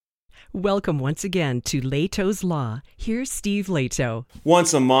Welcome once again to Leto's Law. Here's Steve Leto.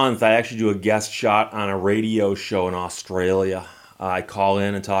 Once a month, I actually do a guest shot on a radio show in Australia. I call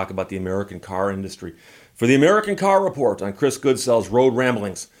in and talk about the American car industry for the American Car Report on Chris Goodsell's Road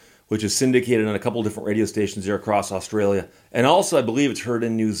Ramblings, which is syndicated on a couple different radio stations here across Australia. And also, I believe it's heard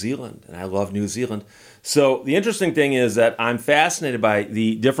in New Zealand, and I love New Zealand. So the interesting thing is that I'm fascinated by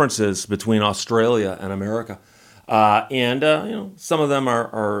the differences between Australia and America. Some of them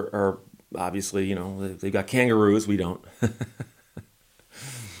are obviously, they've got kangaroos. We don't.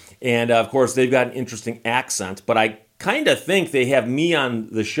 And, of course, they've got an interesting accent. But I kind of think they have me on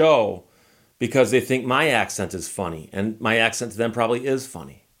the show because they think my accent is funny. And my accent to them probably is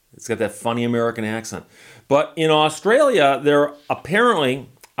funny. It's got that funny American accent. But in Australia, there apparently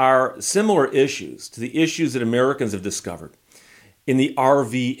are similar issues to the issues that Americans have discovered in the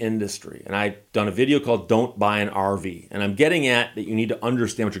RV industry. And I've done a video called Don't Buy an RV. And I'm getting at that you need to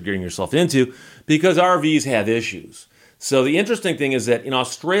understand what you're getting yourself into because RVs have issues. So the interesting thing is that in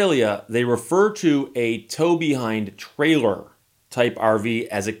Australia, they refer to a tow-behind trailer type RV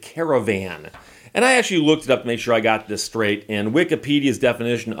as a caravan. And I actually looked it up to make sure I got this straight. And Wikipedia's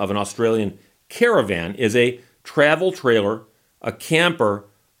definition of an Australian caravan is a travel trailer, a camper,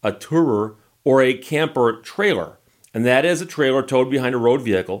 a tourer, or a camper trailer. And that is a trailer towed behind a road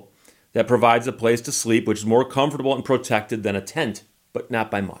vehicle that provides a place to sleep, which is more comfortable and protected than a tent, but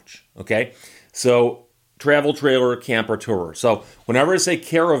not by much, okay? So travel trailer, camper, tourer. So whenever I say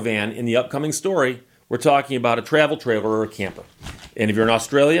caravan in the upcoming story, we're talking about a travel trailer or a camper. And if you're in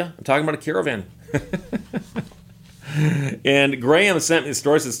Australia, I'm talking about a caravan. And Graham sent me the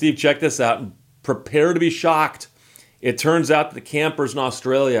story, said, Steve, check this out, and prepare to be shocked. It turns out that the campers in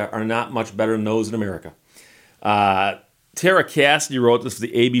Australia are not much better than those in America. Tara Cassidy wrote this for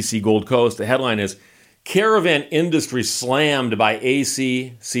the ABC Gold Coast. The headline is, Caravan Industry Slammed by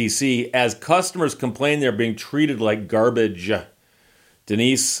ACCC as Customers Complain They're Being Treated Like Garbage.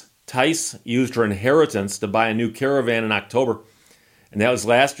 Denise Tice used her inheritance to buy a new caravan in October, and that was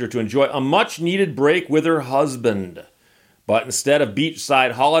last year to enjoy a much-needed break with her husband. But instead of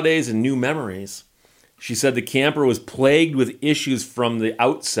beachside holidays and new memories, she said the camper was plagued with issues from the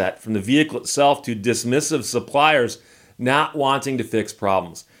outset, from the vehicle itself to dismissive suppliers not wanting to fix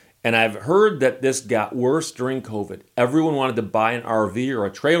problems. And I've heard that this got worse during COVID. Everyone wanted to buy an RV or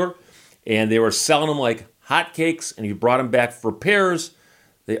a trailer, and they were selling them like hotcakes, and if you brought them back for repairs,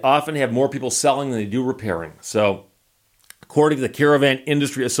 they often have more people selling than they do repairing. So, according to the Caravan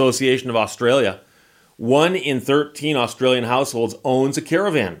Industry Association of Australia, 1 in 13 Australian households owns a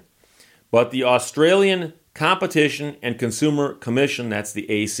caravan. But the Australian Competition and Consumer Commission, that's the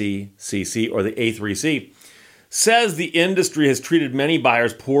ACCC or the A3C, says the industry has treated many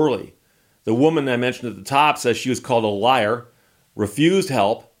buyers poorly. The woman I mentioned at the top says she was called a liar, refused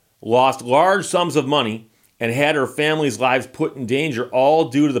help, lost large sums of money, and had her family's lives put in danger, all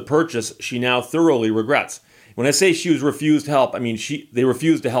due to the purchase she now thoroughly regrets. When I say she was refused help, I mean they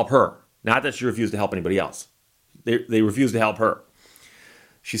refused to help her. Not that she refused to help anybody else. They refused to help her.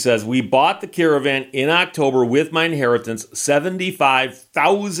 She says, we bought the caravan in October with my inheritance,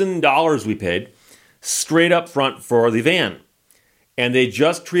 $75,000 we paid, straight up front for the van. And they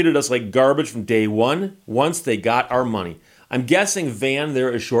just treated us like garbage from day one once they got our money. I'm guessing van there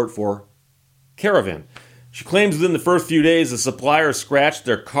is short for caravan. She claims within the first few days the supplier scratched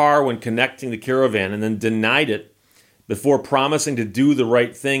their car when connecting the caravan and then denied it before promising to do the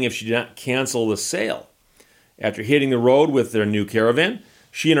right thing if she did not cancel the sale. After hitting the road with their new caravan,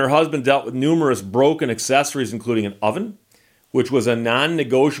 she and her husband dealt with numerous broken accessories, including an oven, which was a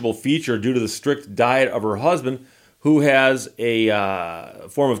non-negotiable feature due to the strict diet of her husband, who has a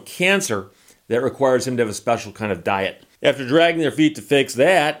form of cancer that requires him to have a special kind of diet. After dragging their feet to fix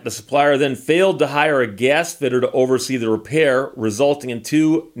that, the supplier then failed to hire a gas fitter to oversee the repair, resulting in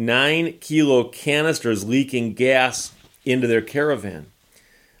 2 9-kilo canisters leaking gas into their caravan.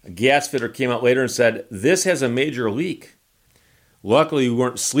 A gas fitter came out later and said, this has a major leak. Luckily, we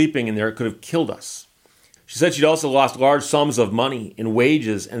weren't sleeping in there. It could have killed us. She said she'd also lost large sums of money in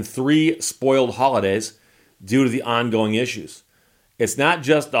wages and 3 spoiled holidays due to the ongoing issues. It's not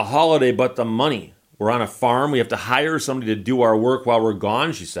just the holiday, but the money. We're on a farm. We have to hire somebody to do our work while we're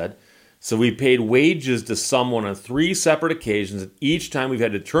gone, she said. So we paid wages to someone on 3 separate occasions, and each time we've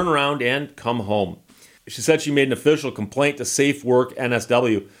had to turn around and come home. She said she made an official complaint to Safe Work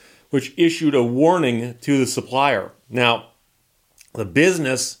NSW, which issued a warning to the supplier. Now, the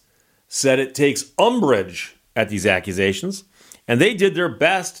business said it takes umbrage at these accusations, and they did their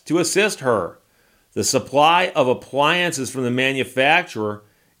best to assist her. The supply of appliances from the manufacturer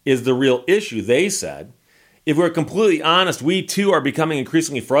is the real issue, they said. If we're completely honest, we too are becoming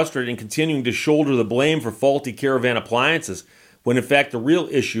increasingly frustrated and continuing to shoulder the blame for faulty Caravan appliances, when in fact the real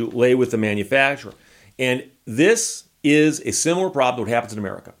issue lay with the manufacturer. And this is a similar problem to what happens in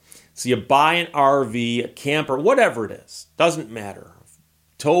America. So you buy an RV, a camper, whatever it is, doesn't matter.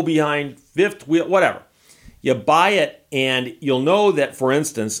 Tow behind, fifth wheel, whatever. You buy it and you'll know that, for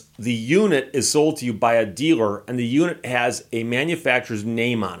instance, the unit is sold to you by a dealer and the unit has a manufacturer's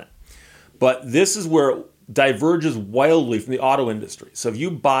name on it. But this is where it diverges wildly from the auto industry. So if you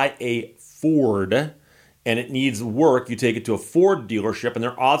buy a Ford and it needs work, you take it to a Ford dealership and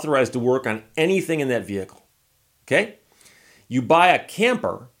they're authorized to work on anything in that vehicle. Okay? You buy a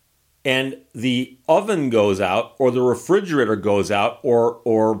camper and the oven goes out or the refrigerator goes out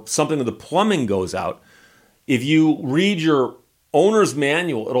or something of the plumbing goes out. If you read your owner's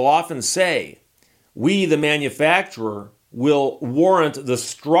manual, it'll often say, we, the manufacturer, will warrant the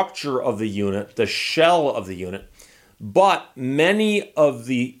structure of the unit, the shell of the unit, but many of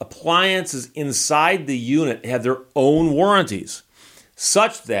the appliances inside the unit have their own warranties,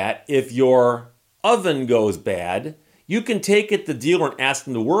 such that if your oven goes bad, you can take it to the dealer and ask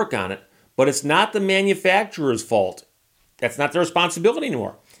them to work on it, but it's not the manufacturer's fault. That's not their responsibility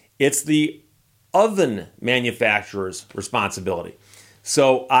anymore. It's the oven manufacturer's responsibility.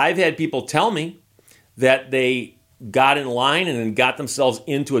 So I've had people tell me that they got in line and then got themselves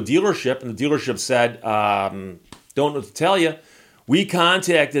into a dealership, and the dealership said, don't know what to tell you. We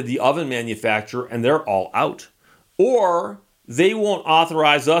contacted the oven manufacturer and they're all out. Or they won't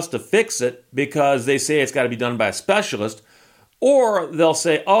authorize us to fix it because they say it's got to be done by a specialist. Or they'll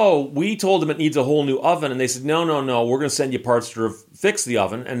say, oh, we told them it needs a whole new oven. And they said, no, we're going to send you parts to fix the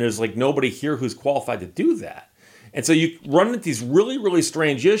oven. And there's like nobody here who's qualified to do that. And so you run into these really, really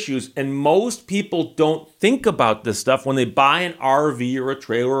strange issues. And most people don't think about this stuff when they buy an RV or a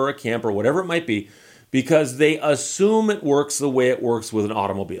trailer or a camper, or whatever it might be, because they assume it works the way it works with an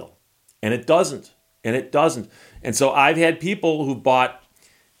automobile. And it doesn't. And so I've had people who bought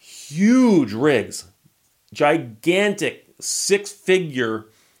huge rigs, gigantic, six-figure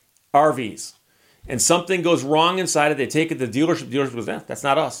RVs, and something goes wrong inside it. They take it to the dealership. The dealership goes, that's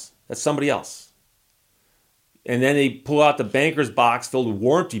not us. That's somebody else. And then they pull out the banker's box filled with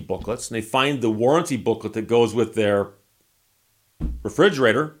warranty booklets, and they find the warranty booklet that goes with their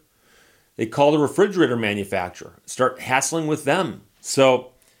refrigerator. They call the refrigerator manufacturer, start hassling with them.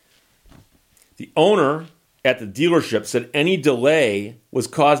 So the owner at the dealership said any delay was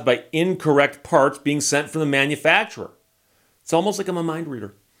caused by incorrect parts being sent from the manufacturer. It's almost like I'm a mind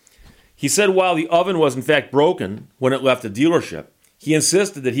reader. He said while the oven was in fact broken when it left the dealership, he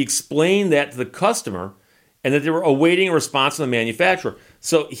insisted that he explained that to the customer and that they were awaiting a response from the manufacturer.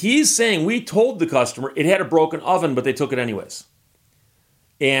 So he's saying we told the customer it had a broken oven, but they took it anyways.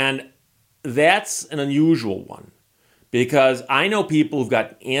 And that's an unusual one because I know people who've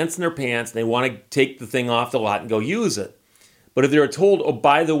got ants in their pants and they want to take the thing off the lot and go use it. But if they're told, oh,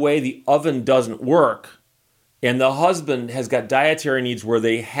 by the way, the oven doesn't work, and the husband has got dietary needs where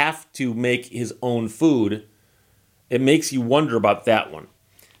they have to make his own food, it makes you wonder about that one.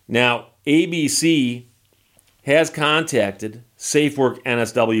 Now, ABC has contacted SafeWork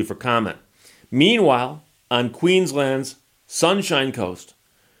NSW for comment. Meanwhile, on Queensland's Sunshine Coast,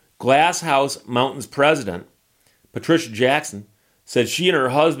 Glass House Mountains president, Patricia Jackson, said she and her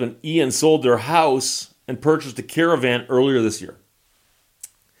husband, Ian, sold their house and purchased a caravan earlier this year.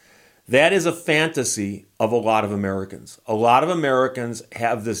 That is a fantasy of a lot of Americans. A lot of Americans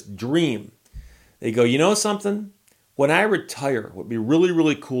have this dream. They go, you know something? When I retire, what would be really,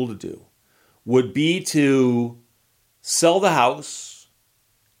 really cool to do would be to sell the house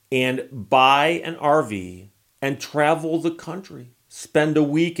and buy an RV and travel the country. Spend a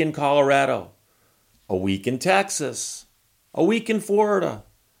week in Colorado, a week in Texas, a week in Florida.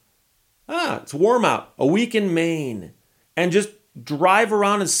 It's warm out. A week in Maine. And just drive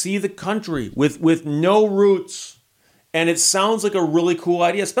around and see the country with no roots. And it sounds like a really cool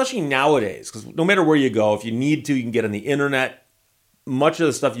idea, especially nowadays, because no matter where you go, if you need to, you can get on the internet. Much of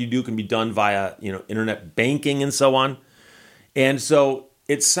the stuff you do can be done via, internet banking and so on. And so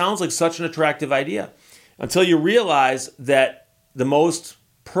it sounds like such an attractive idea until you realize that the most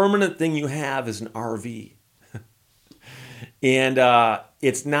permanent thing you have is an RV. And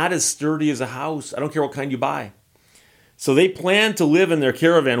it's not as sturdy as a house. I don't care what kind you buy. So they planned to live in their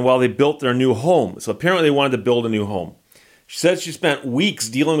caravan while they built their new home. So apparently they wanted to build a new home. She said she spent weeks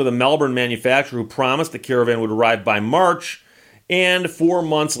dealing with a Melbourne manufacturer who promised the caravan would arrive by March, and 4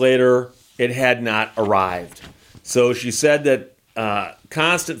 months later, it had not arrived. So she said that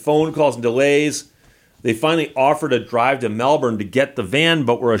constant phone calls and delays They finally offered a drive to Melbourne to get the van,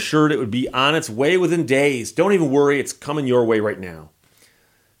 but were assured it would be on its way within days. Don't even worry, it's coming your way right now.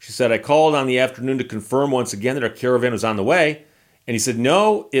 She said, I called on the afternoon to confirm once again that our caravan was on the way. And he said,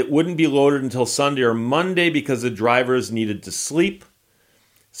 no, it wouldn't be loaded until Sunday or Monday because the drivers needed to sleep.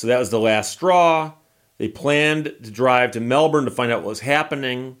 So that was the last straw. They planned to drive to Melbourne to find out what was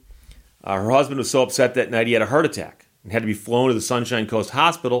happening. Her husband was so upset that night he had a heart attack and had to be flown to the Sunshine Coast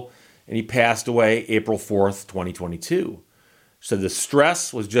Hospital, and he passed away April 4th, 2022. She said the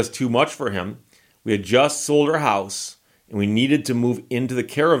stress was just too much for him. We had just sold our house, and we needed to move into the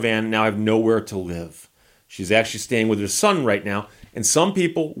caravan. Now I have nowhere to live. She's actually staying with her son right now, and some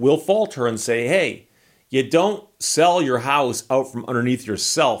people will fault her and say, hey, you don't sell your house out from underneath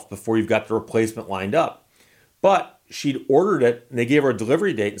yourself before you've got the replacement lined up. But she'd ordered it, and they gave her a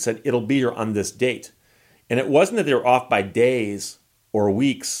delivery date and said, it'll be here on this date. And it wasn't that they were off by days or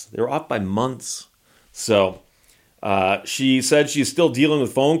weeks. They were off by months. So she said she's still dealing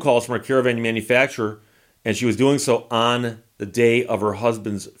with phone calls from her caravan manufacturer, and she was doing so on the day of her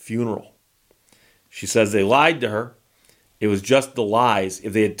husband's funeral. She says they lied to her. It was just the lies.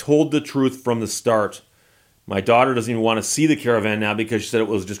 If they had told the truth from the start, my daughter doesn't even want to see the caravan now because she said it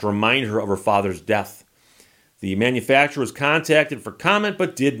was just a reminder of her father's death. The manufacturer was contacted for comment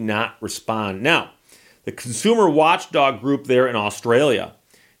but did not respond. Now, the consumer watchdog group there in Australia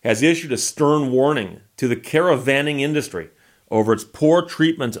has issued a stern warning to the caravanning industry over its poor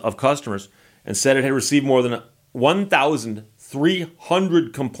treatment of customers and said it had received more than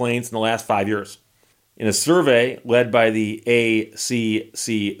 1,300 complaints in the last 5 years. In a survey led by the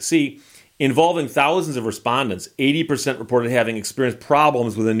ACCC involving thousands of respondents, 80% reported having experienced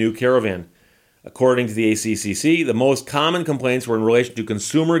problems with a new caravan. According to the ACCC, the most common complaints were in relation to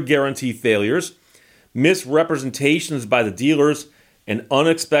consumer guarantee failures, misrepresentations by the dealers, and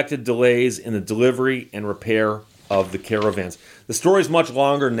unexpected delays in the delivery and repair of the caravans. The story is much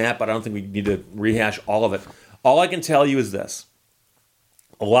longer than that, but I don't think we need to rehash all of it. All I can tell you is this.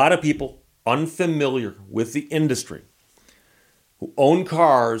 A lot of people unfamiliar with the industry who own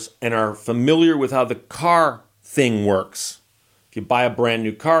cars and are familiar with how the car thing works. If you buy a brand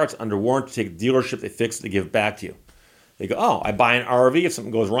new car, it's under warranty, take it to the dealership, they fix it, they give it back to you. They go, oh, I buy an RV, if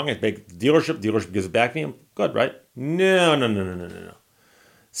something goes wrong, I take it to the dealership gives it back to me, I'm good, right? No.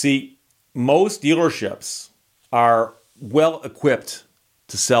 See, most dealerships are well equipped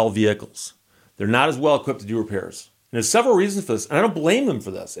to sell vehicles. They're not as well equipped to do repairs. And there's several reasons for this, and I don't blame them for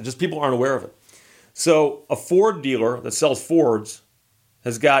this. It's just people aren't aware of it. So a Ford dealer that sells Fords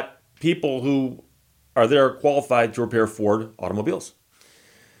has got people who are there qualified to repair Ford automobiles.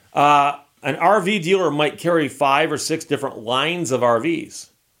 An RV dealer might carry 5 or 6 different lines of RVs,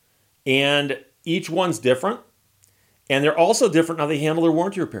 and each one's different, and they're also different how they handle their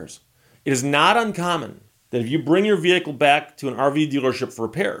warranty repairs. It is not uncommon that if you bring your vehicle back to an RV dealership for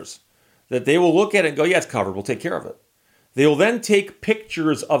repairs, that they will look at it and go, yeah, it's covered, we'll take care of it. They will then take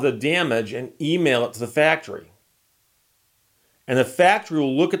pictures of the damage and email it to the factory. And the factory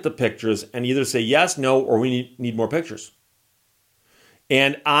will look at the pictures and either say yes, no, or we need more pictures.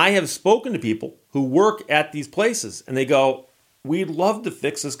 And I have spoken to people who work at these places, and they go, we'd love to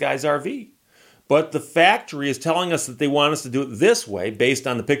fix this guy's RV. But the factory is telling us that they want us to do it this way based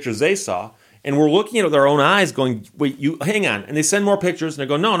on the pictures they saw. And we're looking at it with our own eyes going, wait, you hang on. And they send more pictures, and they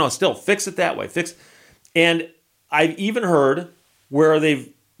go, no, still, fix it that way. And I've even heard where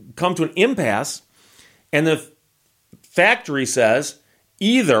they've come to an impasse, and the factory says,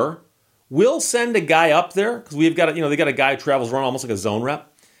 either we'll send a guy up there, because we've got they got a guy who travels around almost like a zone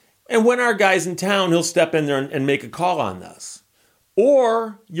rep, and when our guy's in town, he'll step in there and make a call on this.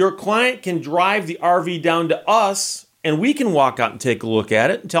 Or your client can drive the RV down to us, and we can walk out and take a look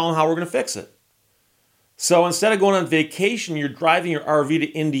at it and tell them how we're going to fix it. So instead of going on vacation, you're driving your RV to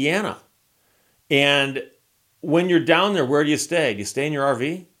Indiana. And when you're down there, where do you stay? Do you stay in your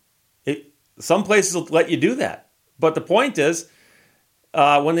RV? Some places will let you do that. But the point is,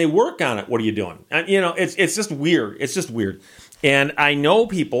 when they work on it, what are you doing? And, it's just weird. It's just weird. And I know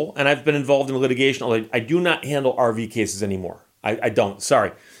people, and I've been involved in litigation, although I do not handle RV cases anymore. I don't,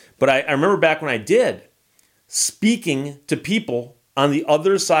 sorry. But I remember back when I did, speaking to people on the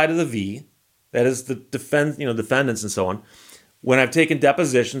other side of the V, that is the defendants and so on, when I've taken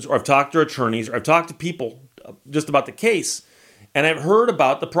depositions or I've talked to attorneys or I've talked to people just about the case, and I've heard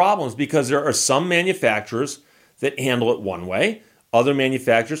about the problems because there are some manufacturers that handle it one way, other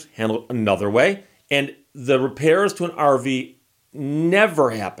manufacturers handle it another way, and the repairs to an RV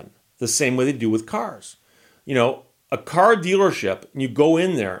never happen the same way they do with cars. A car dealership, and you go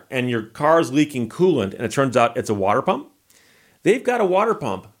in there and your car's leaking coolant and it turns out it's a water pump, they've got a water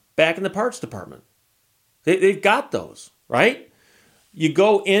pump back in the parts department. They've got those, right? You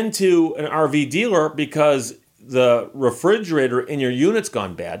go into an RV dealer because the refrigerator in your unit's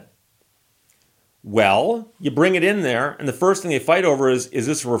gone bad. Well, you bring it in there, and the first thing they fight over is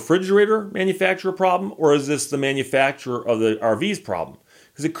this a refrigerator manufacturer problem, or is this the manufacturer of the RV's problem?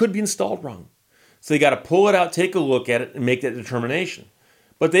 Because it could be installed wrong. So you got to pull it out, take a look at it, and make that determination.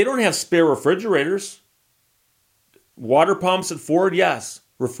 But they don't have spare refrigerators. Water pumps at Ford, yes.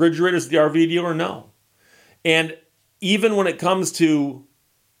 Refrigerators at the RV dealer, no. And even when it comes to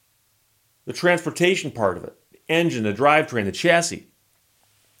the transportation part of it, the engine, the drivetrain, the chassis,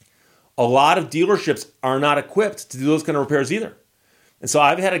 a lot of dealerships are not equipped to do those kind of repairs either. And so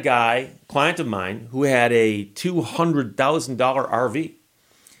I've had a client of mine, who had a $200,000 RV,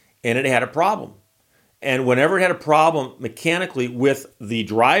 and it had a problem. And whenever it had a problem mechanically with the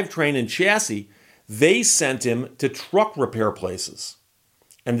drivetrain and chassis, they sent him to truck repair places.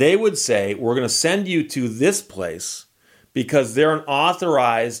 And they would say, we're going to send you to this place because they're an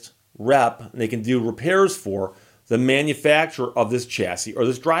authorized rep and they can do repairs for the manufacturer of this chassis or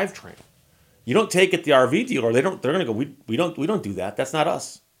this drivetrain. You don't take it to the RV dealer. They're going to go, we don't do that. That's not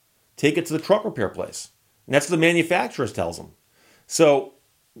us. Take it to the truck repair place. And that's what the manufacturer tells them. So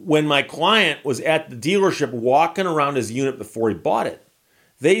when my client was at the dealership walking around his unit before he bought it,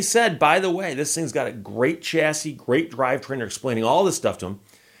 they said, by the way, this thing's got a great chassis, great drivetrain. They're explaining all this stuff to him.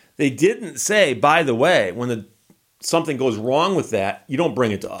 They didn't say, by the way, when something goes wrong with that, you don't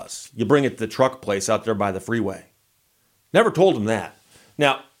bring it to us. You bring it to the truck place out there by the freeway. Never told him that.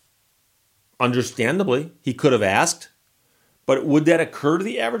 Now, understandably, he could have asked, but would that occur to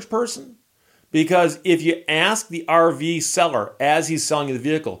the average person? Because if you ask the RV seller as he's selling you the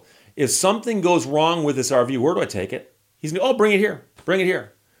vehicle, if something goes wrong with this RV, where do I take it? He's going to, bring it here. Bring it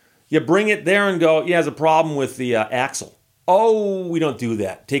here. You bring it there and go, yeah, there's a problem with the axle. Oh, we don't do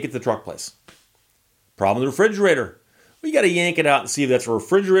that. Take it to the truck place. Problem with the refrigerator. We got to yank it out and see if that's a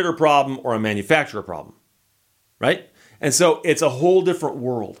refrigerator problem or a manufacturer problem, right? And so it's a whole different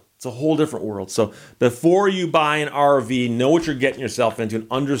world. It's a whole different world. So before you buy an RV, know what you're getting yourself into and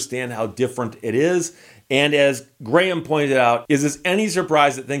understand how different it is. And as Graham pointed out, is this any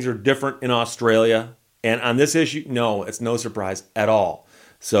surprise that things are different in Australia? And on this issue, no, it's no surprise at all.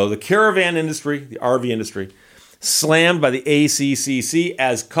 So the caravan industry, the RV industry, slammed by the ACCC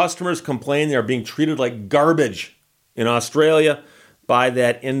as customers complain they are being treated like garbage in Australia by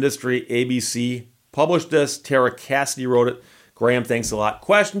that industry. ABC published this. Tara Cassidy wrote it. Graham, thanks a lot.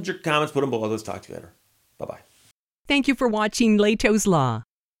 Questions or comments, put them below. Let's talk to you later. Bye-bye. Thank you for watching Lehto's Law.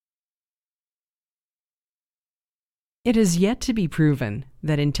 It is yet to be proven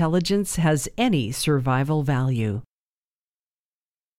that intelligence has any survival value.